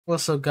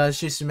What's up guys,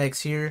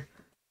 JCMX here.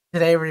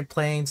 Today we're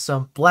playing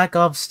some Black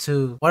Ops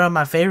 2. One of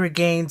my favorite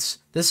games.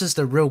 This is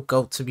the real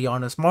GOAT, to be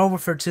honest. Modern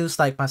Warfare 2 is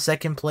like my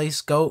second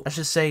place GOAT, I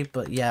should say,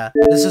 but yeah.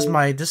 This is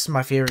my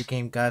favorite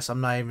game, guys.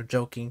 I'm not even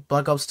joking.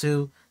 Black Ops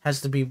 2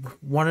 has to be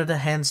one of the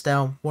hands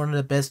down, one of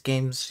the best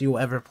games you'll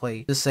ever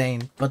play. Just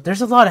saying. But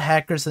there's a lot of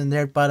hackers in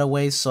there, by the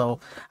way, so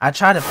I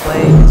try to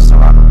play, so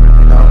I don't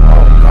really know.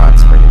 Oh god,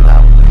 it's pretty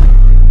loud.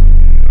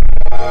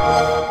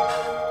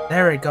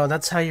 There we go,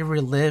 that's how you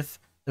relive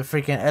the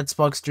freaking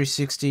Xbox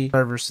 360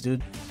 servers,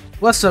 dude.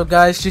 What's up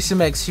guys,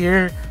 GCMX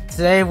here.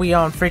 Today we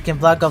on freaking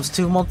Black Ops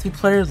 2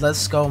 multiplayer.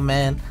 Let's go,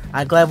 man.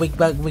 I'm glad we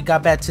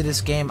got back to this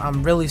game.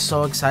 I'm really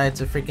so excited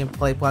to freaking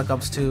play Black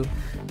Ops 2.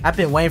 I've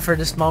been waiting for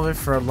this moment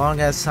for a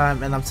long ass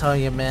time, and I'm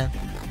telling you, man,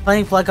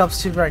 playing Black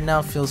Ops 2 right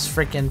now feels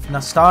freaking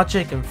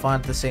nostalgic and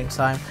fun at the same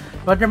time.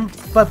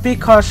 But be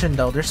cautioned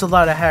though, there's a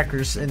lot of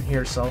hackers in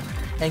here, so.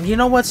 And you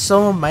know what's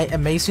so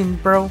amazing,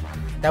 bro?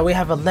 That we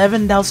have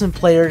 11,000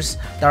 players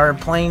that are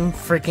playing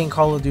freaking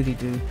Call of Duty,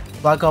 dude.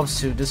 Black Ops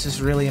 2, this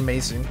is really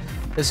amazing.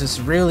 This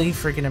is really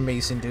freaking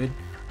amazing, dude.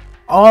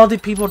 All the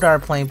people that are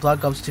playing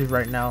Black Ops 2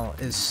 right now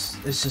is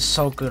just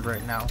so good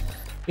right now.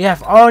 We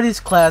have all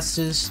these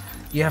classes,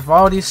 you have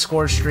all these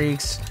score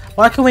streaks.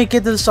 Why can't we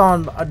get this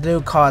on a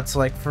new CODs,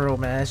 like, for real,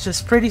 man? It's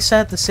just pretty sad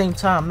at the same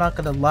time, I'm not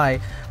gonna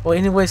lie. Well,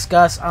 anyways,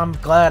 guys, I'm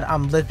glad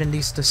I'm living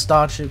these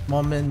nostalgic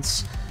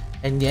moments.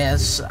 And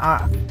yes,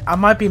 I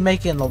might be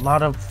making a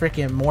lot of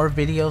freaking more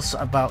videos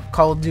about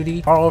Call of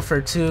Duty, Modern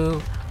Warfare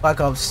 2, Black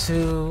Ops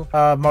 2,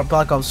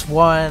 Black Ops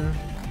 1,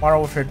 Modern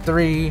Warfare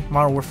 3,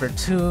 Modern Warfare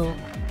 2,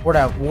 World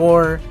at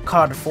War,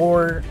 COD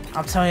 4.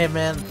 I'm telling you,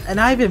 man, and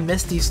I even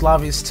miss these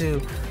lobbies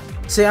too.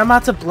 See, I'm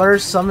about to blur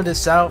some of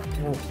this out.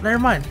 Well, never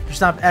mind.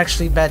 There's not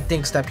actually bad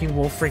things that people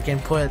will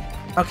freaking put.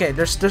 Okay,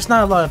 there's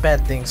not a lot of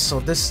bad things,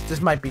 so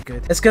this might be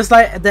good. It's cause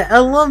like the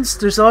emblems,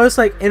 there's always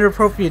like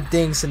inappropriate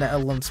things in the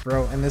emblems,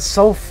 bro, and it's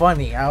so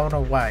funny. I don't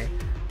know why,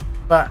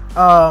 but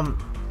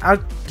I'll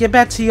get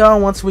back to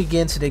y'all once we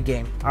get into the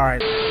game. All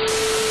right,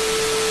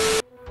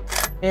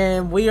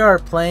 and we are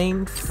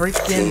playing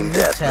freaking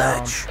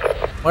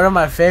Nuketown, one of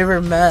my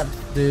favorite maps,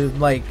 dude.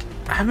 Like,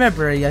 I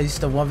remember I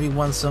used to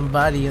 1v1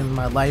 somebody in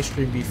my live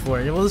stream before.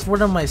 It was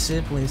one of my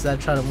siblings that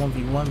tried to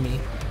 1v1 me.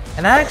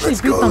 And I actually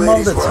beat them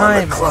all the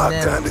time, and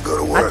then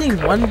I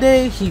think one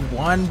day he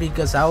won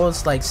because I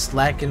was like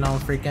slacking on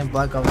freaking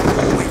Black Ops 2.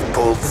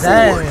 Cause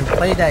I haven't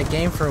played that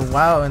game for a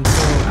while until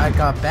I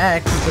got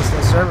back because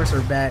the servers are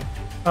back.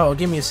 Oh,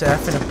 give me a sec,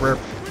 I finna burp.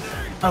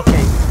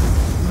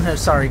 Okay,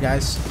 sorry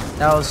guys,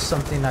 that was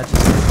something I just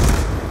did.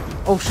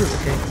 Oh shoot,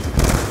 okay.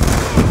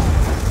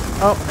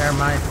 Oh, never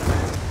mind,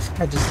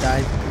 I just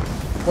died.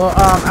 Well,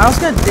 I was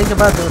gonna think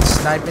about doing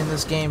snipe in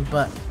this game,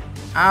 but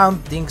I don't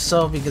think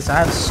so because I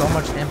have so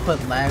much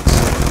input lag. So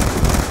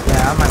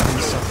yeah, I might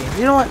be sucking.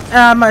 You know what?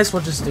 I might as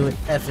well just do it.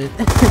 F it.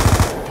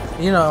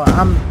 You know,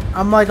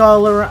 I'm like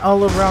all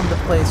around the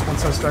place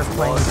once I start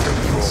playing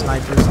freaking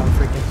snipers on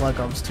freaking Black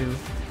Ops 2.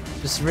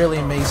 It's really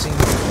amazing.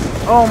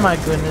 Oh my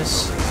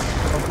goodness.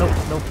 Oh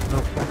nope.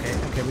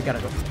 Okay, we gotta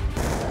go.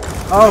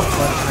 Oh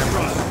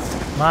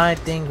fuck, my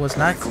thing was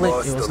not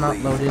clicked. It was not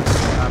loaded.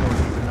 So I don't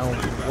even know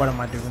what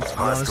am I doing, to be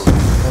honest.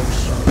 Oh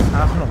shit.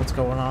 I don't know what's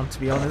going on, to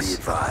be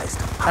honest.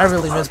 I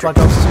really miss Black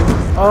Ops 2.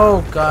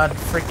 Oh god,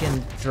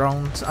 freaking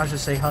drones. I should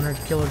say 100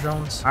 killer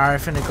drones.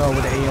 Alright, finna go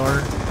with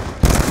AR.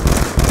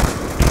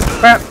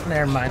 Crap,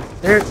 never mind.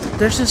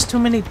 There's just too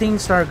many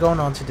things that are going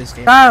on to this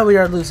game. Ah, we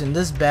are losing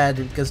this bad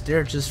because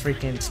they're just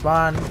freaking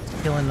spawn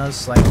killing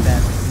us like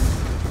that.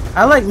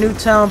 I like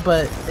Nuketown,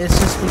 but it's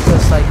just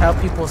because like how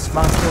people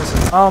spawn kills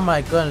them. Oh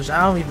my goodness,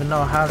 I don't even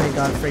know how they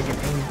got freaking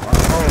aimbot.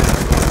 Oh.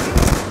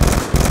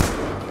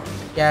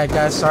 Yeah,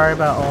 guys, sorry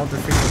about all the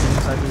freaking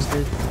things I just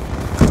did.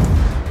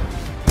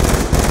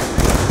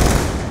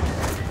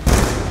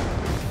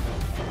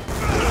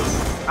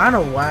 I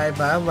don't know why,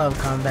 but I love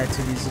coming back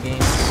to these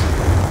games.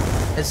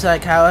 It's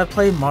like how I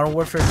played Modern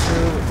Warfare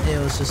 2, it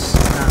was just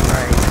not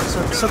right.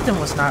 So something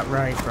was not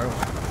right, bro.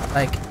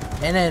 Like,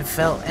 and it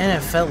felt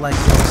like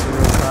it was the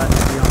real COD,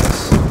 to be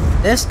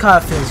honest. This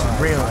COD feels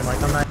real. Like,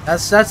 I'm not.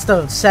 That's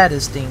the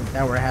saddest thing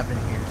that we're having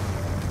here.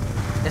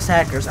 It's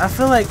hackers. I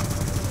feel like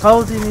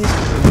Call of Duty needs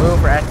to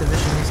remove, or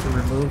Activision needs to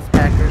remove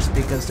hackers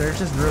because they're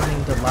just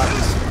ruining the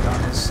lobbies, to be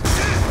honest.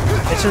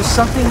 It's just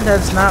something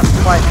that's not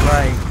quite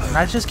right, and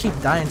I just keep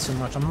dying too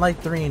much. I'm like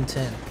 3 and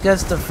 10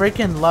 because the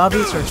freaking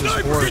lobbies are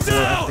just horrible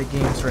at the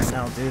games right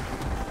now, dude.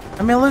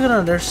 I mean, look at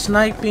them. They're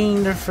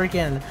sniping. They're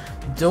freaking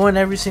doing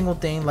every single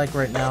thing like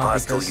right now.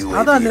 Because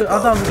I thought we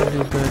would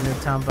do good in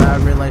Nuketown, but I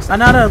realized I'm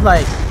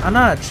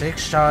not a trick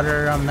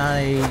shotter. I'm not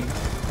a.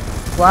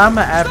 Well, I'm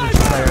an average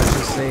player, I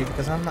should say,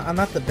 because I'm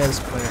not the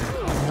best player.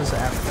 I'm just an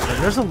average player.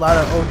 There's a lot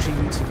of OG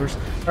YouTubers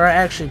that are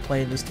actually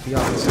playing this, to be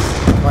honest.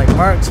 Like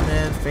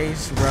Marksman,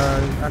 Face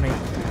Run. I mean,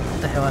 what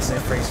the hell I say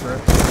Face Run?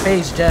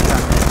 Phase Jet, I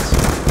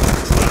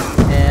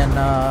meant. And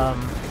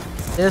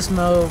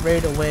Ismo,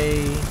 Raid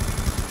Away,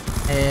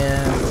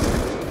 and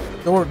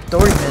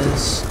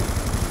Dorimiz.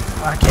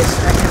 I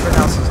can't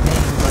pronounce his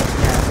name, but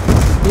yeah.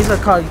 He's a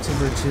COD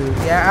YouTuber too.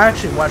 Yeah, I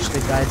actually watched the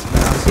guy's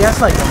videos. He has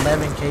like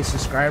 11K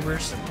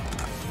subscribers.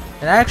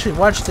 And I actually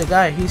watched the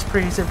guy. He's a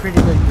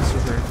pretty good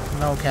YouTuber.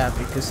 No cap,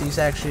 because he's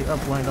actually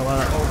uploading a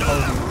lot of old Call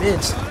of Duty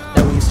vids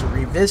that we used to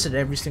revisit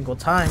every single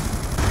time.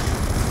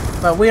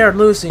 But we are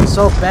losing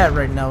so bad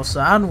right now, so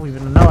I don't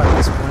even know at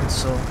this point.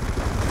 So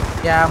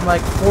yeah, I'm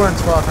like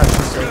 4-12, I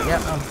should say. Yeah,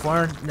 I'm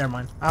 4. Never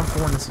mind. I'm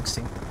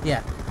 4-16.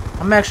 Yeah,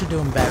 I'm actually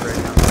doing bad right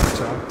now.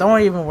 So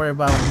don't even worry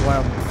about what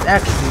I'm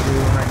actually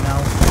doing right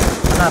now.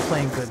 I'm not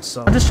playing good,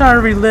 so I'm just trying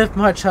to relive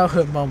my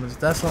childhood moments.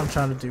 That's what I'm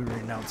trying to do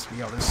right now, to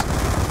be honest.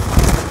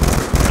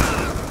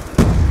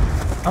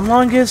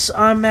 Longest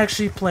I'm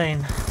actually playing.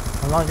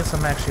 You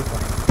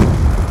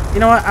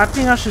know what? I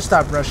think I should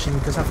stop rushing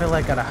because I feel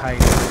like I gotta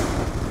hide.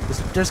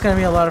 There's gonna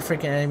be a lot of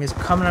freaking enemies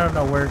coming out of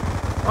nowhere.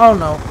 Oh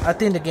no, I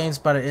think the game's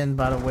about to end,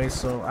 by the way,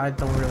 so I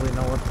don't really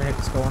know what the heck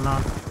is going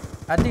on.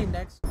 I think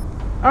next.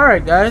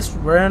 Alright guys,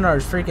 we're in our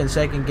freaking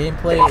second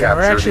gameplay, and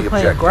we're actually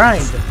playing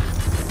Grind.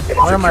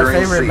 One of my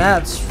favorite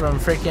maps from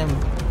freaking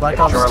Black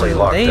Ops 2.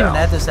 They even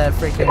had this at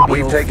freaking BO4.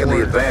 We've taken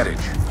the advantage.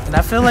 And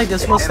I feel like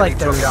this was like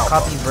their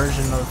copy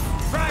version of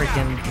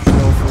freaking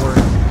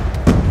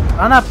BO4.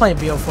 I'm not playing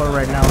BO4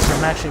 right now, so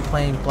I'm actually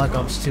playing Black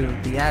Ops 2,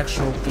 the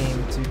actual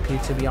game,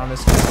 to be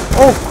honest.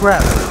 Oh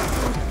crap!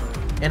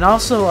 And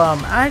also,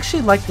 I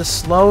actually like the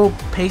slow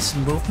paced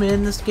movement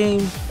in this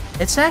game.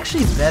 It's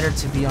actually better,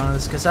 to be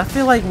honest, because I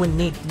feel like we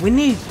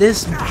need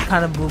this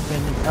kind of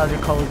movement in other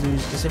Call of Duty.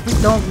 Because if we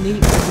don't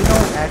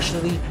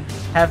actually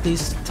have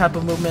these type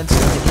of movements,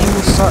 the game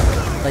will suck.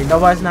 Like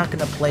nobody's not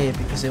gonna play it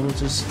because it will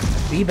just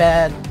be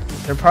bad.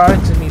 Their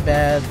products will be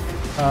bad.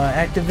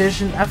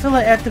 Activision, I feel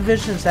like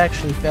Activision is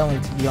actually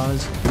failing, to be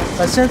honest.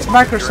 But since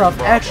Microsoft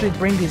actually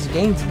bring these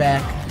games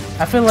back,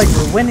 I feel like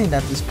we're winning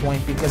at this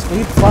point because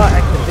we bought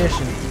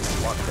Activision.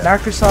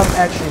 Microsoft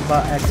actually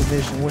bought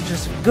Activision, which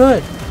is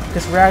good.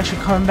 Because we're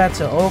actually coming back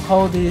to old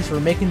Call of Duty, we're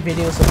making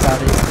videos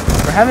about it.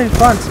 We're having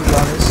fun, to be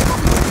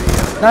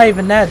honest. Not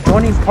even that,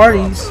 joining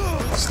parties,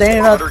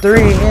 staying up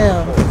 3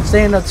 AM,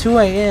 staying up 2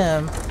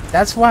 AM.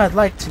 That's what I'd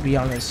like, to be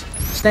honest.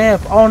 Staying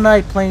up all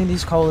night playing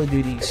these Call of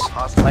Duties.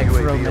 Like,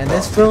 for real, man.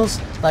 This feels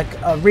like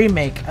a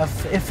remake.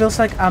 It feels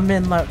like I'm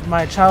in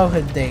my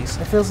childhood days.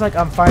 It feels like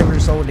I'm 5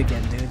 years old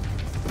again, dude.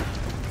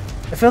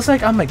 It feels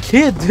like I'm a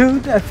kid,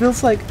 dude. It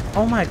feels like,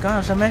 oh my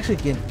gosh, I'm actually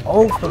getting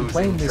old from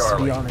playing this, to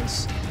be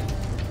honest.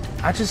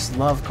 I just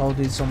love Call of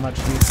Duty so much,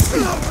 dude.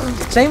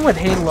 Same with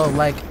Halo.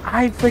 Like,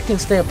 I freaking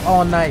stay up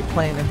all night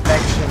playing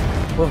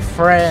Infection with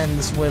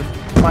friends, with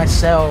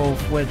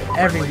myself, with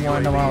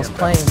everyone that I was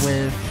playing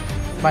with.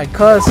 My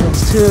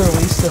cousins too.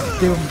 We used to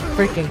do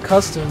freaking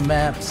custom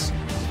maps.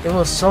 It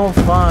was so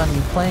fun.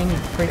 Playing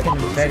freaking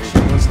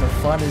Infection was the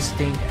funnest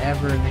thing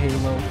ever in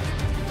Halo.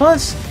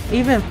 Plus,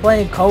 even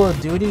playing Call of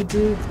Duty,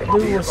 dude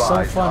was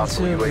so fun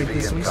too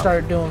because we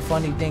started doing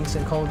funny things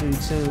in Call of Duty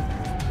too.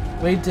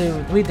 We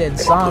did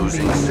zombies,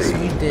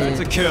 we did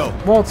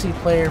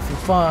multiplayer for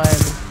fun.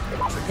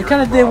 We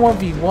kind of did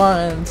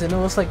 1v1s, and it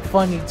was like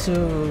funny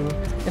too.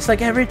 It's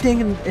like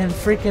everything in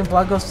freaking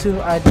Black Ops 2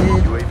 I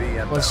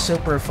did was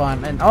super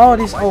fun, and all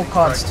these old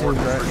CODs too,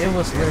 bro. It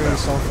was literally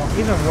so fun.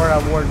 Even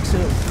World at War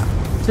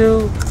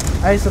 2,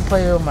 I used to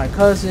play with my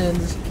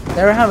cousins.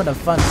 They were having a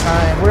fun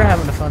time. We were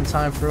having a fun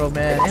time for real,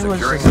 man. It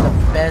was just the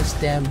best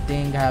damn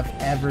thing I've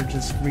ever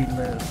just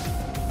relived.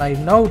 Like,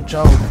 no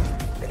joke.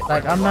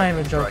 Like, I'm not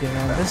even joking,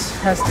 man. This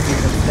has to be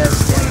the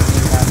best damn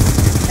thing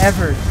I've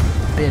ever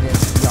been in,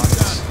 to be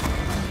honest.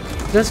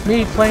 Just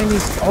me playing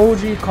these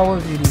OG Call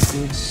of Duties,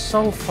 dude.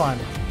 So fun.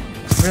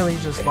 It's really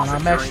just fun.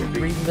 I'm actually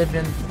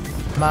reliving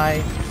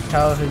my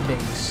childhood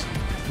days.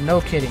 No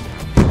kidding.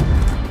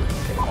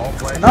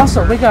 And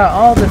also, we got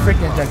all the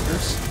freaking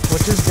injectors,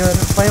 which is good.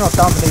 I'm playing on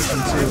Domination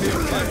too.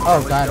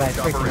 Oh god, I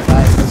freaking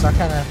died because I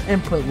kind of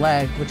input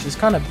lag, which is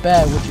kind of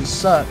bad, which is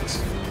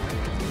sucks.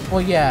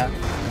 Well, yeah.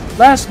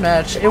 Last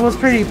match, it was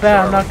pretty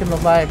bad, I'm not gonna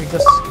lie,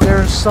 because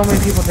there's so many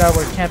people that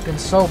were camping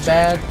so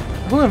bad.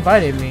 Who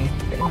invited me?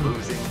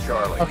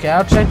 Okay,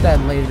 I'll check that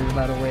later,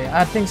 by the way.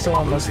 I think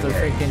someone must have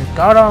freaking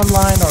got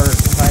online or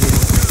invited me.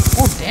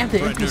 Oh, damn, the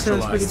MP7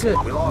 is pretty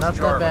good. Not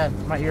that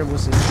bad. My ear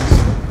was itchy.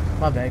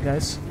 My bad,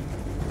 guys.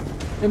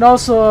 And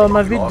also,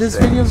 this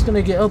video is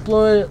gonna get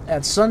uploaded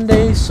at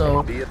Sunday,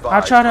 so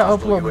I'll try to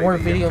upload more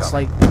videos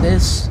like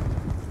this.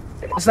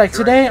 It's like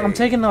today, I'm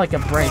taking like a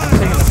break. I'm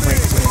taking a break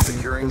today.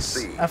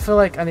 I feel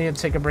like I need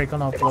to take a break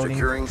on uploading.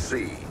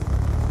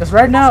 Because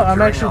right now,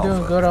 I'm actually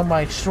doing good on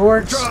my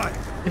shorts.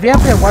 If you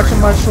have been watching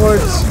my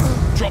shorts,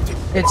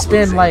 it's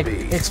been like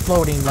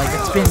exploding. Like,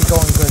 it's been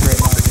going good right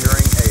now.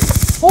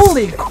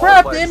 Holy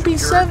crap, the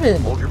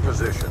MP7!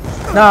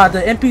 Nah,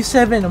 the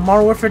MP7 in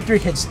Modern Warfare 3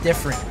 hits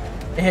different.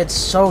 It hits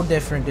so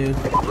different, dude.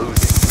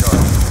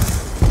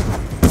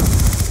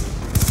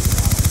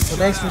 So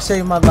thanks for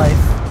saving my life.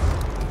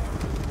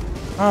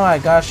 Oh my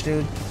gosh,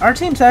 dude. Our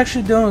team's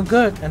actually doing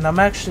good, and I'm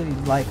actually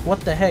like,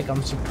 what the heck?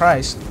 I'm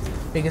surprised.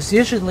 Because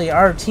usually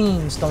our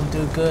teams don't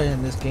do good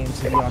in this game,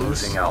 to be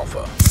honest. I'm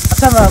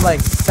talking about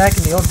like back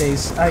in the old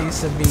days, I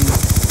used to be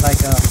like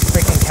a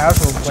freaking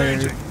casual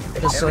player.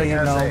 Just so you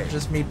know,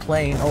 just me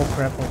playing. Oh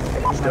crap!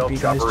 Might be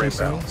guys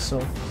chasing me. So.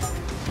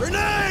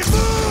 Grenade!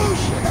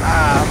 Boosh!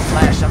 Ah,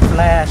 I'm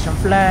flash.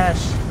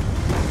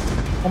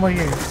 Come over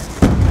here.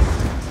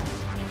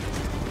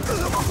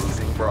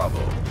 Losing Bravo.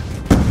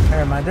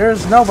 Never mind.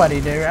 There's nobody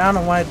there. I don't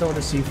know why I threw the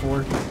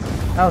C4.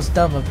 That was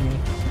dumb of me.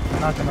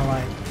 I'm not gonna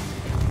lie.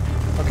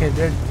 Okay,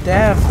 they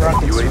have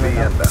rockets UAV right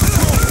now. inbound.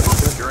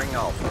 Securing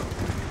Alpha.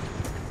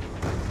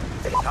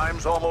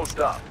 Time's almost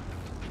up.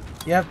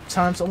 Yep,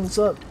 time's almost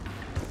up.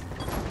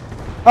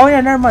 Oh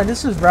yeah, never mind.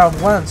 This is round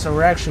 1, so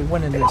we're actually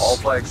winning All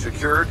this. flags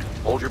secured.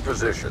 Hold your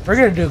position. We're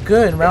gonna do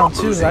good in round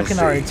 2. Losing I can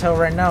already C. tell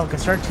right now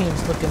because our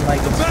team's looking like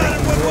it's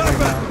freaking good right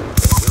now.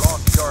 We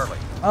lost Charlie.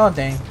 Oh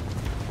dang.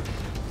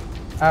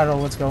 I don't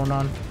know what's going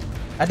on.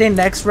 I think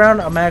next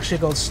round I'm actually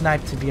gonna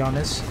snipe, to be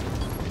honest.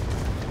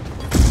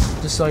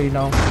 Just so you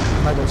know,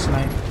 I might go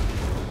snipe.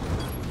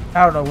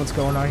 I don't know what's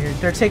going on here.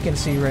 They're taking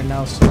C right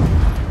now, so.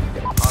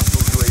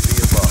 Hostile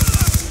UAV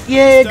above.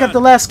 Yeah, got the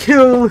last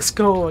kill. Let's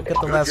go. I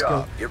got the Good last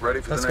job. kill. Get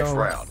ready for Let's the next go.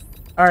 round.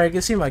 Alright, you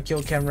can see my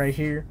kill cam right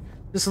here.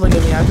 Just look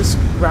at me. I'm just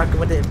rocking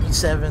with the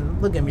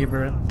MP7. Look at me,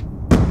 bro.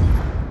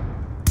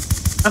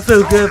 I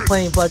feel good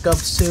playing Black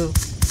Ops 2.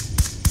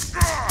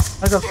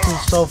 Black Ops 2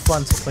 is so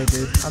fun to play,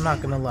 dude. I'm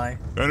not gonna lie.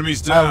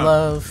 Enemies down. I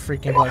love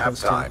freaking Black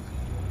Ops 2. Halftime.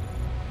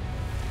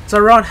 So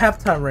we're on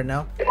halftime right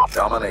now. I'm gonna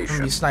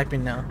Domination. be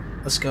sniping now.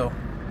 Let's go.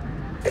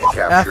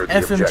 Capture the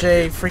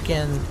FMJ, objective.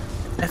 freaking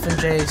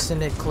FMJ,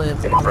 send it clip.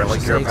 Friendly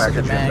care mistakes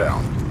in the package mag.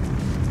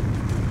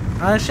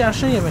 inbound. Honestly, I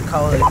shouldn't even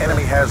call it.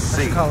 Enemy has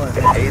C. Call it.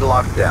 A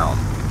lockdown.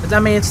 But I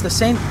mean, it's the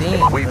same thing.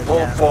 We but pull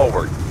yeah.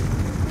 forward.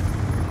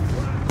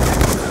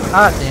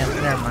 Ah, damn.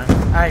 Never mind.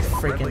 I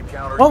freaking.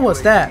 What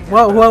was that?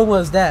 What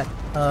was that?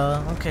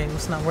 Okay,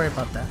 let's not worry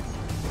about that.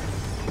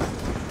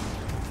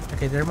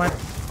 Okay, there might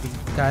be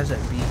guys at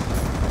B.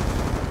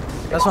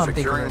 That's what I'm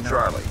thinking Securing right now.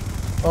 Charlie.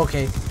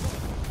 Okay.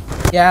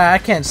 Yeah, I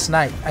can't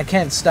snipe.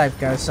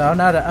 Guys. So I'm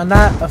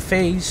not a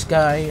phase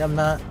guy. I'm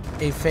not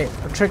a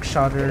trick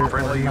shotter.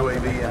 Friendly or UAV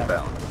nothing like that.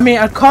 inbound. I mean,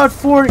 at COD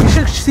 4, you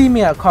should see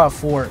me at COD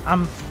 4.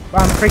 I'm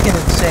freaking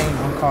insane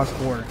on COD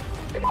 4.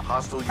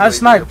 Hostile I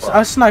UAV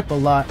above. snipe a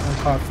lot on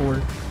COD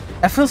 4.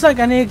 It feels like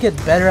I need to get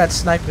better at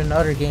sniping in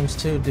other games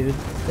too, dude.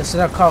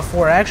 Instead of COD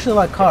 4, I actually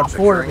like COD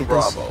 4 Securing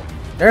because Bravo.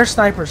 their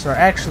snipers are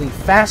actually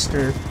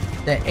faster.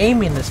 The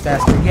aiming is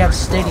faster. You have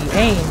steady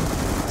aim.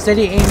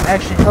 Steady aim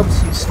actually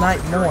helps you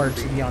snipe more,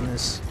 to be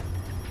honest.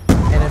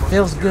 And it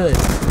feels good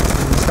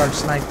when you start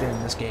sniping in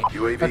this game.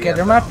 UAV Okay,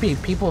 there might be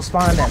people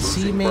spawning at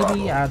C, Losing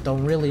maybe. Bravo. I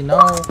don't really know.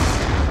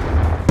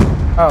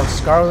 Oh,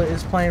 Scarlet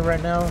is playing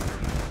right now.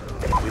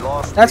 We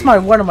lost That's B.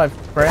 one of my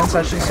friends,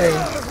 I should say.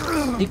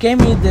 He gave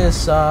me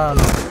this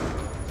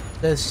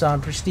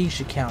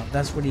prestige account.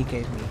 That's what he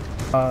gave me.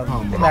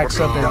 Max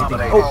up everything.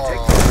 Dominate. Oh,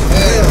 Take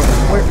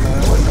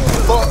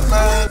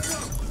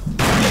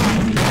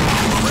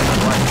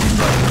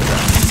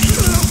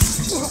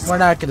we're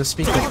not gonna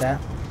speak of that.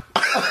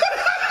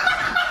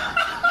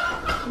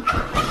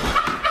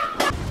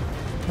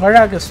 We're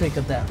not gonna speak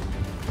of that.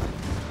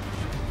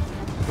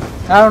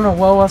 I don't know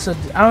what else.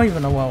 I don't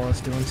even know what I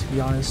was doing, to be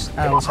honest.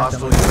 I was having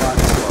to look a lot.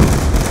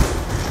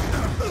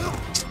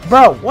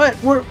 Bro, what?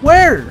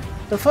 Where?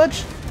 The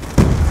fudge?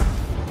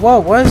 Whoa,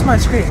 why is my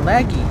screen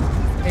laggy?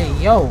 Hey,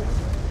 yo.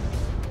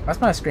 Why's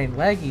my screen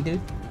laggy, dude?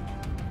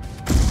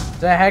 Is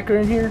that a hacker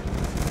in here?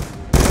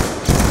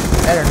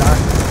 Better not.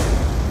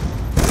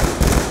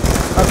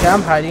 Okay,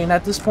 I'm hiding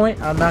at this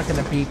point. I'm not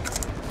gonna peek.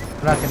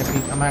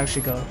 I'm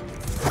actually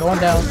going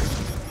down.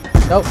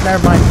 Nope,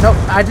 never mind. Nope,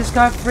 I just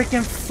got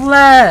freaking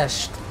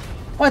flashed.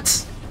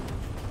 What?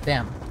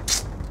 Damn.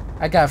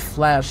 I got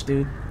flashed,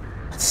 dude.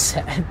 That's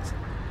sad.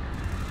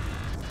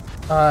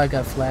 I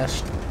got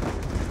flashed.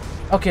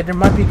 Okay, there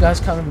might be guys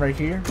coming right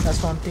here.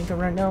 That's what I'm thinking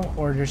right now.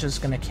 Or they're just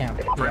gonna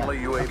camp. Friendly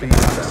Yeah. UAV Okay.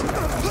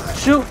 inbound.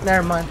 Shoot!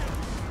 Never mind.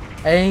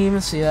 I didn't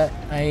even see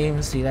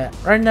that.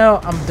 Right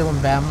now, I'm doing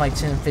bad. I'm like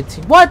 10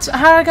 15. What?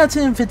 How I got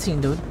 10 15,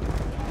 dude?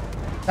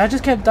 I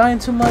just kept dying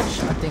too much?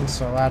 I think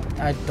so. I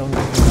don't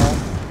even know.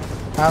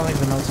 I don't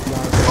even know, to be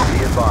honest.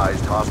 Be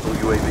advised, hostile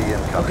UAV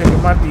incoming. Okay, there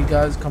might be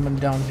guys coming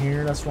down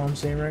here. That's what I'm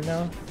saying right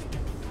now.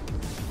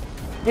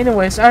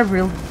 Anyways,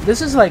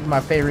 this is like my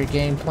favorite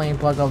game, playing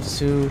Black Ops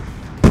 2.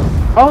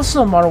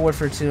 Also, Modern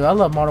Warfare 2. I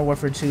love Modern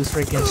Warfare 2's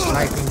freaking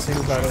sniping too,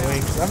 by the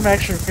way. 'Cause I'm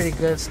actually pretty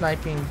good at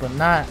sniping, but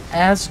not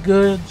as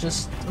good.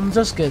 I'm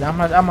just good. I'm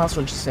not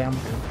supposed to say I'm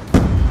good.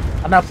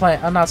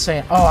 I'm not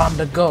saying, oh, I'm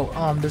the GOAT.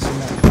 Oh, I'm this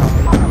and that. No,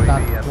 I'm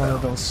not one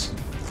of those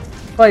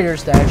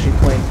players that actually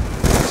play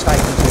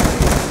sniping.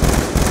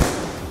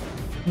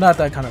 Not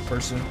that kind of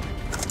person.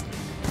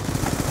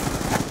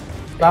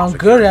 But I'm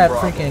good at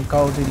freaking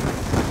Call of Duty.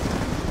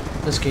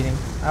 Just kidding.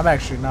 I'm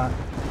actually not.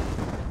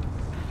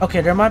 Okay,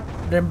 there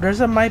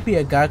might be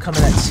a guy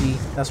coming at C.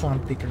 That's what I'm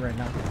thinking right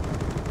now.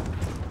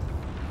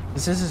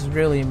 This is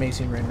really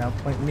amazing right now.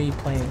 Me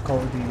playing Call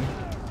of Duty.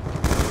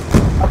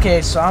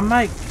 Okay, so I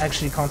might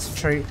actually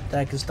concentrate. That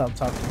I can stop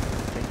talking.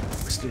 Okay,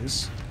 let's do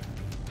this.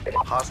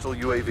 Hostile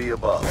UAV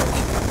above.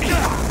 Wait,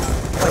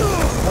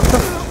 what the?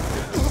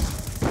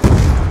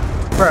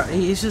 Bro,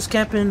 he's just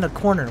camping in the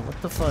corner. What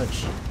the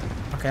fudge?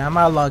 Okay, I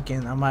might log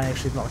in. I might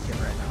actually log in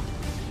right now.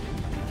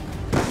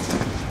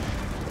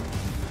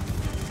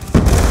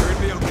 You'll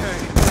be okay.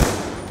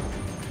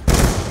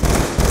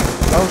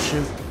 Oh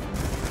shoot.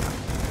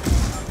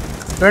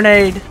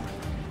 Grenade.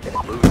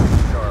 Losing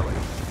Charlie.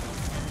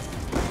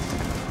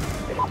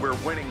 We're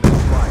winning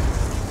this fight.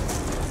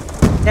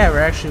 Yeah, we're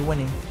actually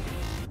winning.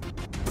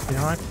 You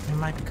know what? It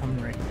might be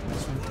coming right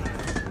this one.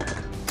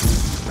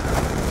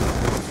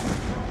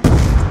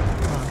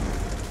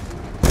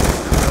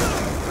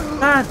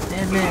 God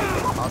damn it.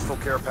 Hostile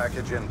care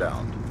package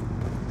inbound.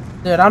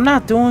 Dude, I'm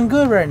not doing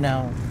good right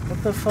now.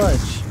 What the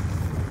fudge?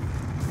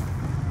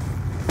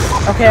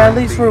 Okay, at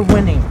least we're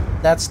winning.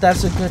 That's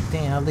a good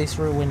thing. At least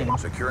we're winning.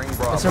 Securing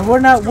Bravo. So if we're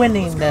not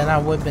winning, then I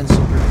would have been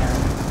super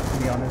mad,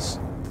 to be honest.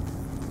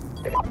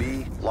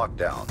 B locked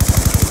down.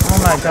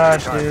 Oh my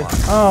gosh, dude.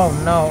 Oh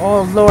no.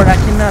 Oh lord, I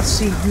cannot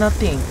see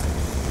nothing.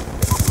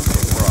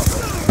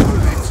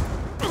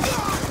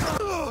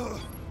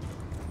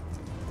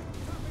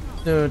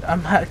 Dude,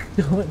 I'm not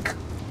doing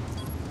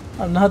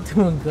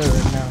good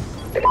right now.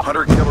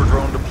 Hunter killer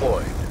drone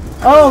deployed.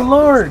 Oh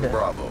lord.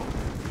 Bravo.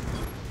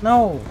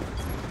 No.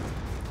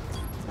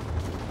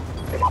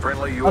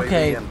 Friendly UAV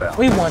Okay, inbound.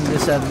 we won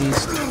this at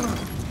least.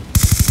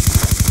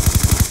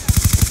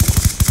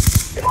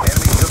 Enemy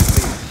just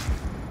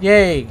beat.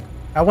 Yay.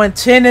 I went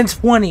 10 and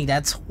 20.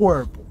 That's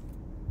horrible.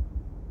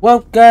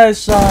 Well,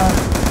 guys,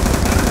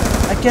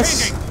 I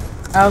guess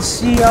I'll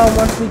see y'all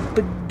once we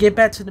get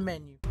back to the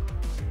menu.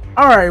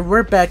 Alright,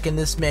 we're back in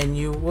this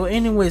menu. Well,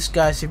 anyways,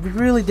 guys, if you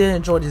really did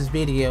enjoy this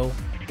video,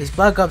 this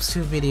Black Ops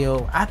 2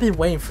 video, I've been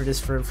waiting for this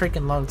for a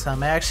freaking long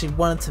time. I actually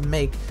wanted to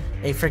make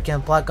a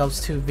freaking Black Ops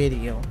 2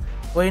 video.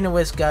 Well,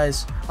 anyways,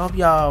 guys, I hope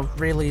y'all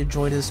really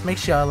enjoyed this. Make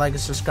sure y'all like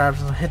and subscribe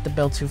and hit the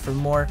bell too for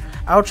more.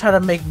 I'll try to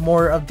make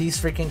more of these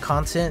freaking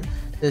content,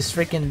 this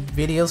freaking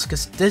videos,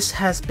 because this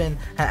has been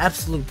an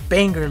absolute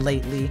banger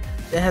lately.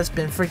 It has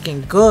been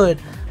freaking good.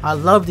 I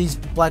love these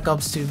Black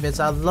Ops 2 vids.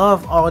 I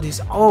love all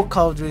these old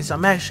Call of Duties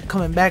I'm actually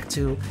coming back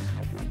to.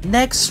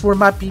 Next, we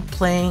might be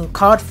playing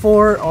COD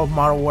 4 or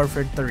Modern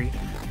Warfare 3.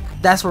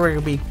 That's what we're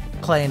going to be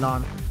playing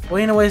on.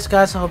 Well, anyways,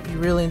 guys, I hope you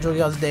really enjoy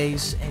y'all's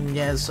days, and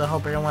yes, I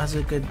hope everyone has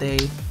a good day,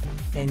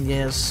 and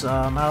yes,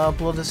 I'll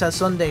upload this at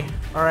Sunday.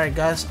 Alright,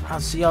 guys, I'll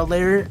see y'all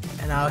later,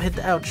 and I'll hit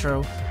the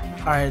outro.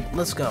 Alright,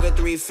 let's go. Good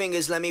 3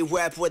 fingers, let me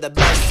rap with a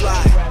best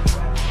fly.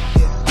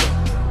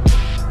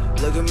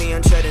 Look at me,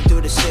 I'm treading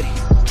through the city.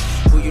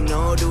 Who you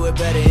know do it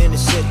better in the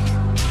city?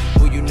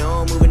 Who you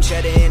know moving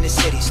cheddar in the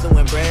city?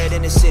 Stewing bread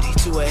in the city,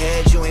 two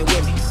ahead, you ain't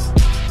with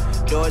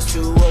me. Doors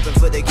too open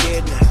for the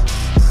kid now.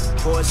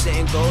 Poor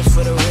sitting goals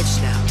for the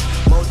rich now.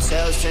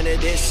 Motels turn to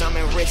this, I'm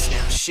rich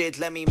now. Shit,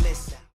 let me miss out.